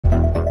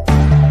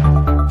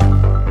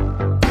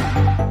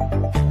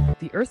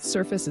The Earth's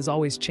surface is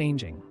always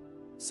changing.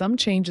 Some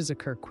changes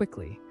occur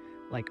quickly,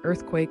 like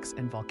earthquakes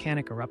and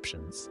volcanic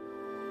eruptions.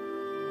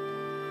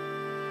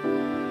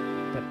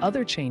 But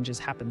other changes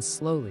happen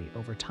slowly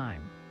over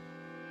time.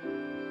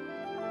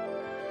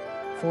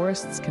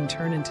 Forests can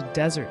turn into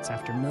deserts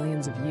after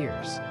millions of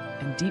years,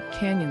 and deep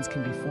canyons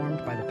can be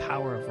formed by the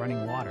power of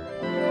running water.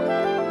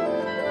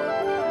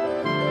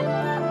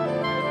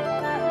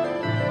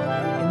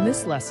 In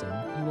this lesson,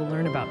 you will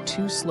learn about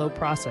two slow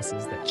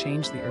processes that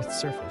change the Earth's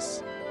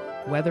surface: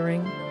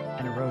 weathering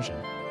and erosion.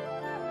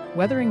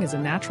 Weathering is a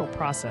natural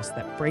process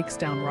that breaks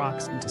down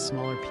rocks into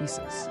smaller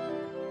pieces.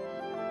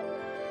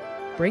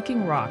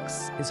 Breaking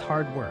rocks is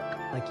hard work,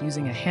 like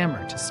using a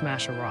hammer to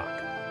smash a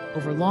rock.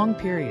 Over long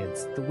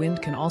periods, the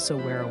wind can also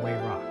wear away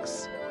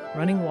rocks.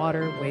 Running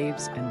water,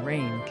 waves, and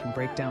rain can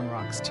break down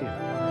rocks too.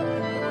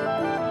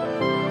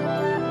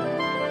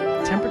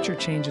 Temperature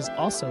changes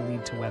also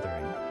lead to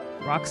weathering.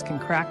 Rocks can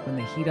crack when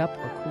they heat up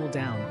or cool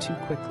down too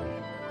quickly.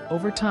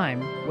 Over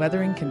time,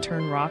 weathering can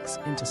turn rocks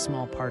into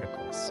small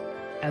particles.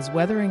 As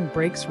weathering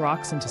breaks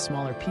rocks into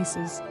smaller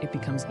pieces, it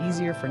becomes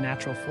easier for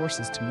natural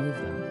forces to move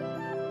them.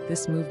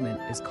 This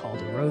movement is called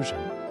erosion.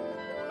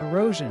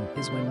 Erosion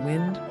is when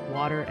wind,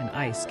 water, and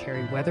ice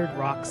carry weathered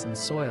rocks and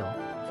soil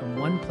from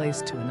one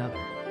place to another.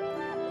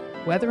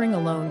 Weathering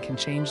alone can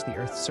change the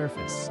Earth's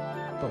surface,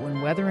 but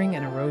when weathering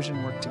and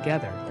erosion work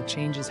together, the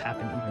changes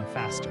happen even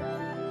faster.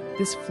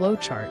 This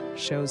flowchart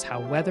shows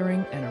how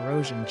weathering and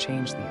erosion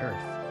change the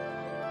Earth.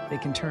 They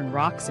can turn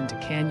rocks into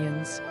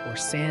canyons or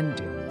sand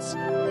dunes.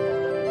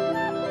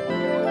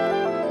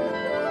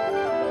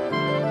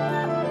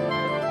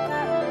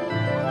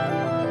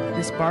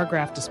 This bar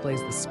graph displays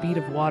the speed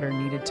of water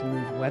needed to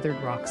move weathered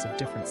rocks of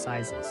different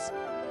sizes.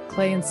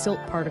 Clay and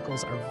silt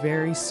particles are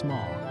very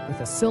small,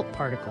 with a silt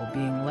particle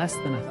being less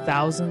than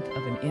 1/1000th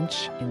of an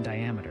inch in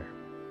diameter.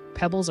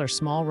 Pebbles are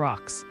small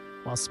rocks,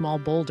 while small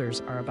boulders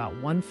are about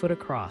 1 foot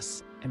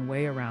across and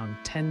weigh around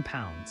 10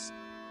 pounds.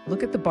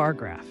 Look at the bar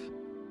graph.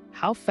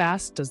 How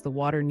fast does the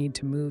water need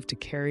to move to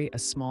carry a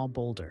small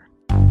boulder?